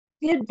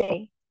Good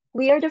day.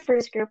 We are the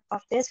first group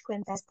of this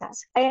Quintet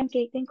task. I am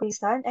Kate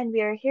Cleason, and we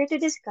are here to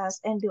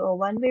discuss and do a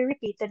one-way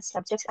repeated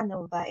subjects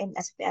ANOVA in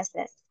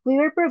SPSS. We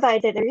were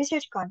provided a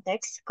research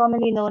context,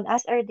 commonly known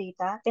as our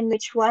data, in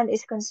which one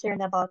is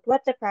concerned about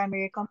what the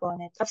primary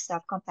component of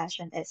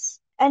self-compassion is.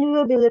 And we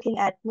will be looking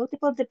at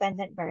multiple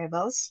dependent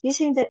variables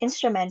using the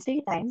instrument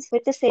 3 times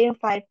with the same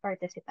 5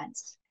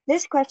 participants.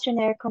 This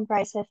questionnaire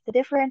comprises the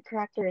different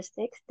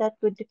characteristics that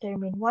would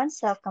determine one's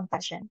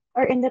self-compassion.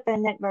 Our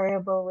independent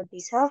variable would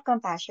be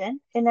self-compassion,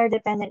 and our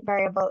dependent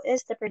variable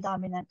is the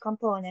predominant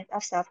component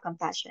of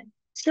self-compassion.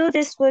 So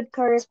this would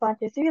correspond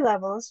to 3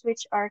 levels,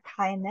 which are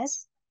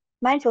kindness,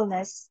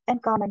 mindfulness,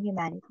 and common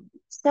humanity.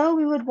 So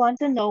we would want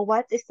to know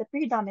what is the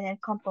predominant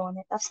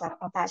component of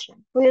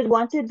self-compassion. We would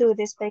want to do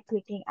this by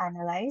clicking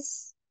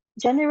Analyze,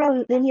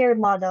 General Linear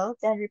Model,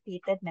 then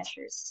Repeated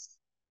Measures.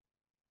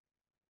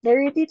 The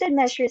repeated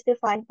measures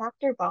defined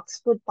factor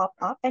box would pop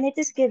up, and it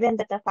is given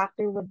that the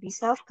factor would be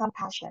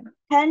self-compassion.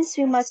 Hence,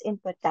 we must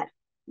input that.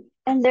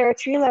 And there are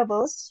 3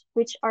 levels,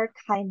 which are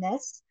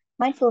kindness,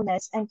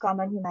 mindfulness, and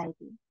common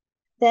humanity.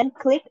 Then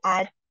click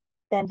Add,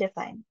 then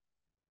Define.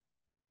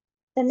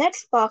 The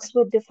next box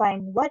would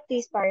define what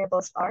these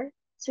variables are,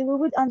 so we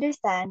would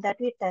understand that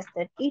we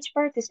tested each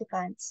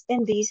participant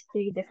in these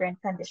 3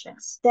 different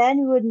conditions.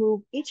 Then we would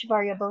move each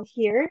variable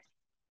here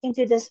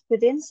into the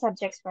within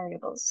subjects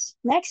variables.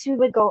 Next, we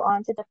would go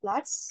on to the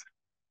plots,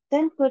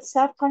 then put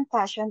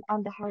self-compassion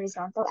on the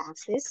horizontal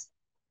axis,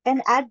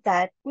 and add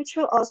that, which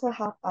will also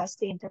help us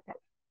to interpret.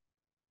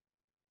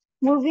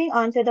 Moving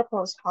on to the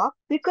post hoc,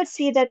 we could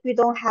see that we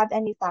don't have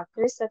any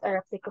factors that are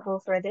applicable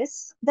for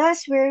this.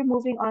 Thus, we're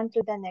moving on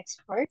to the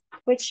next part,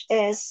 which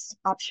is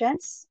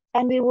options.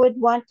 And we would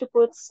want to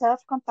put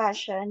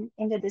self-compassion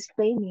in the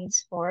display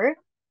means for,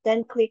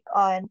 then click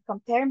on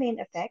compare main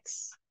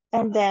effects,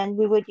 and then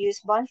we would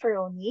use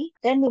Bonferroni.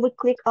 Then we would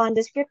click on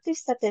descriptive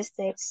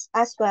statistics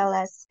as well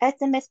as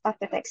estimates of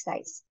effect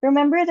size.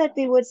 Remember that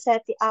we would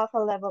set the alpha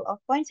level of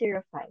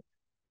 0.05.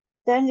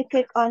 Then we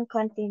click on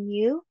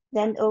continue,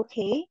 then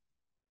OK.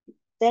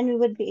 Then we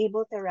would be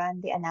able to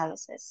run the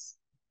analysis.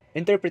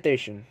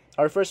 Interpretation.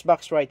 Our first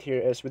box right here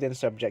is within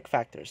subject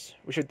factors.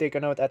 We should take a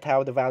note at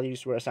how the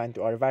values were assigned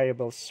to our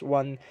variables,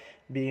 1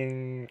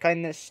 being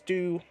kindness,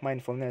 2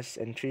 mindfulness,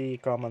 and 3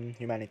 common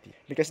humanity,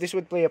 because this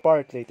would play a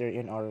part later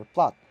in our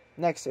plot.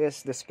 Next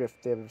is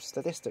descriptive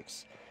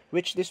statistics,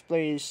 which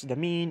displays the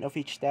mean of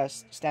each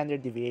test,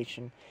 standard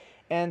deviation,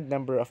 and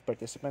number of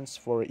participants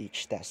for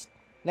each test.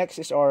 Next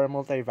is our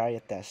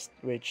multivariate test,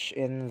 which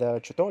in the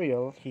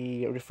tutorial,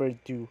 he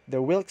referred to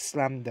the Wilks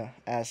lambda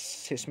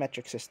as his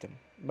metric system.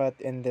 But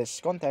in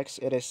this context,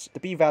 the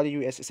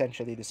p-value is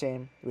essentially the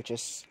same, which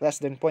is less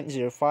than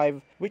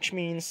 0.05, which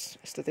means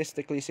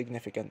statistically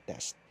significant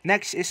test.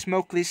 Next is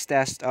Smokeley's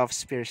test of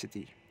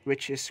sphericity,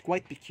 which is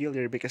quite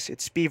peculiar because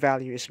its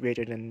p-value is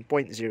greater than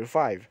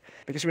 0.05,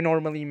 because we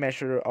normally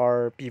measure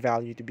our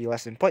p-value to be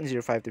less than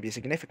 0.05 to be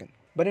significant.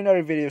 But in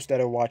other videos that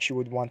I watch, you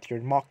would want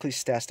your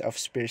Mauchly's test of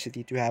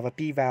sphericity to have a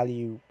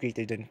p-value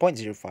greater than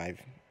 0.05,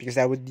 because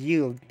that would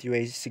yield to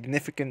a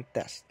significant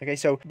test. Okay,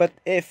 so, but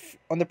if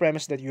on the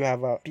premise that you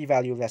have a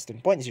p-value less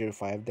than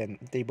 0.05, then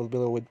the table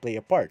below would play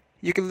a part.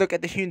 You could look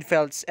at the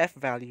Hunfeld's F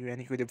value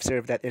and you could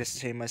observe that it is the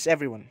same as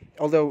everyone.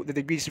 Although the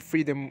degrees of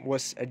freedom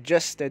was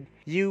adjusted,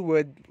 you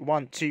would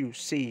want to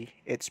see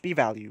its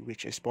p-value,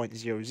 which is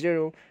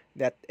 0.00,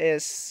 that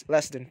is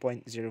less than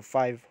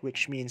 0.05,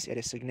 which means it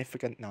is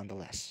significant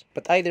nonetheless.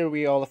 But either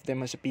way, all of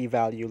them has a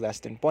p-value less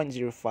than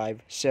 0.05,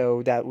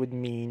 so that would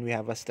mean we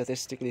have a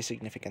statistically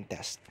significant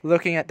test.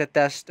 Looking at the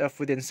test of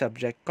within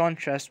subject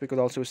contrast, we could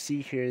also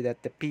see here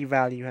that the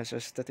p-value has a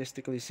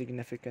statistically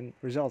significant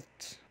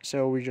result.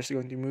 So we're just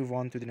going to move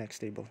on to the next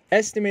table.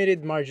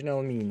 Estimated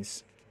marginal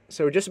means.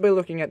 So just by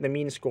looking at the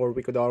mean score,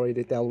 we could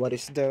already tell what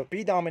is the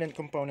predominant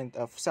component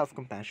of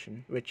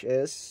self-compassion, which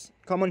is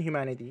common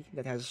humanity,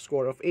 that has a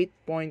score of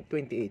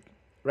 8.28,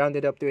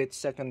 rounded up to its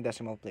second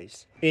decimal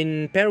place.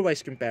 In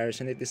pairwise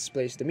comparison, it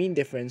displays the mean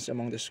difference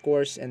among the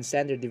scores and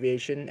standard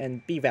deviation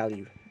and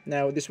p-value.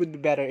 Now, this would be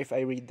better if I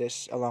read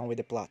this along with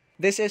the plot.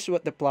 This is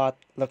what the plot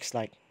looks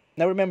like.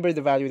 Now remember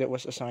the value that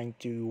was assigned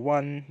to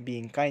 1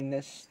 being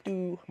kindness,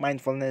 2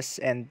 mindfulness,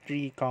 and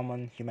 3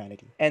 common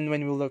humanity. And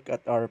when we look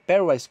at our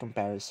pairwise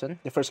comparison,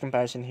 the first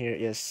comparison here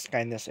is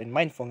kindness and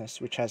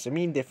mindfulness, which has a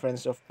mean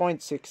difference of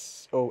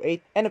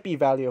 0.608 and a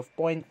p-value of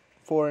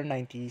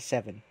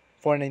 0.497.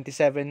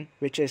 497,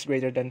 which is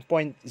greater than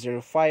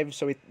 0.05,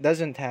 so it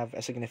doesn't have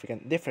a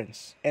significant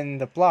difference. In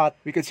the plot,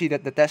 we could see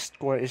that the test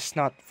score is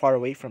not far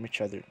away from each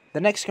other. The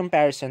next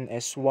comparison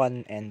is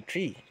 1 and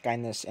 3,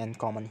 kindness and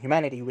common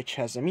humanity, which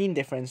has a mean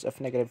difference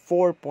of negative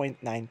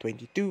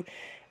 4.922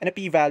 and a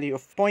p-value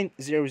of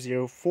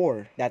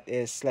 0.004, that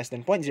is less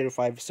than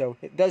 0.05, so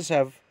it does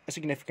have a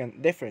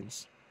significant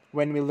difference.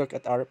 When we look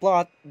at our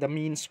plot, the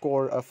mean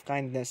score of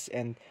kindness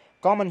and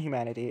common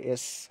humanity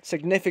is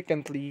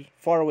significantly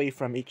far away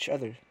from each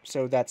other,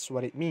 so that's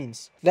what it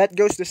means. That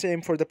goes the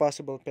same for the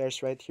possible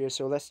pairs right here,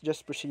 so let's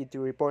just proceed to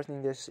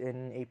reporting this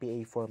in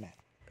APA format.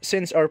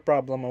 Since our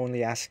problem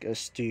only asks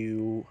us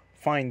to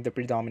find the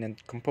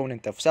predominant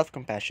component of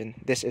self-compassion,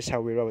 this is how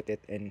we wrote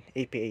it in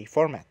APA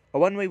format. A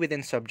one-way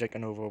within subject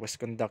ANOVA was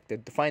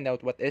conducted to find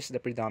out what is the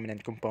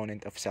predominant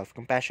component of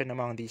self-compassion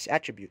among these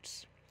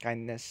attributes: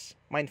 kindness,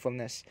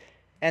 mindfulness,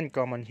 and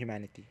common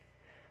humanity.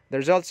 The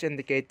results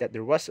indicate that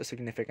there was a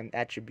significant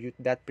attribute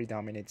that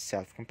predominates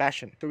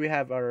self-compassion. So we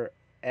have our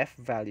F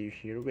value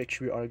here, which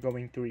we are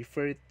going to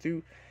refer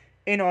to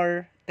in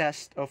our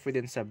test of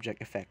within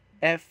subject effect.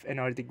 F and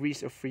our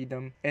degrees of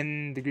freedom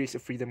in degrees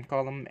of freedom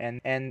column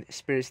and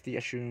sparsity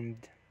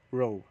assumed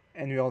row.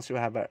 And we also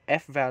have our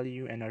F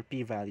value and our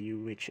P value,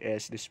 which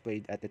is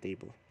displayed at the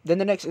table. Then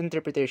the next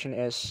interpretation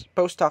is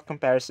post-hoc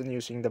comparison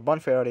using the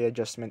Bonferroni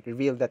adjustment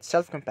revealed that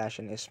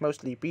self-compassion is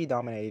mostly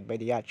predominated by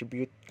the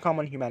attribute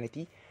common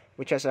humanity,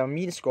 which has a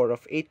mean score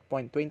of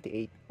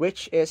 8.28,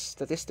 which is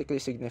statistically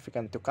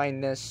significant to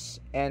kindness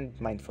and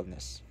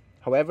mindfulness.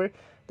 However,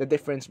 the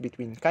difference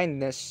between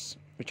kindness,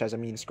 which has a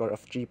mean score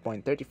of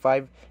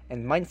 3.35,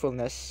 and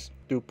mindfulness,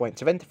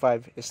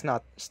 2.75, is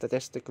not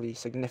statistically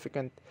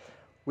significant,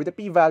 with a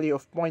p-value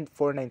of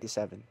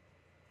 0.497.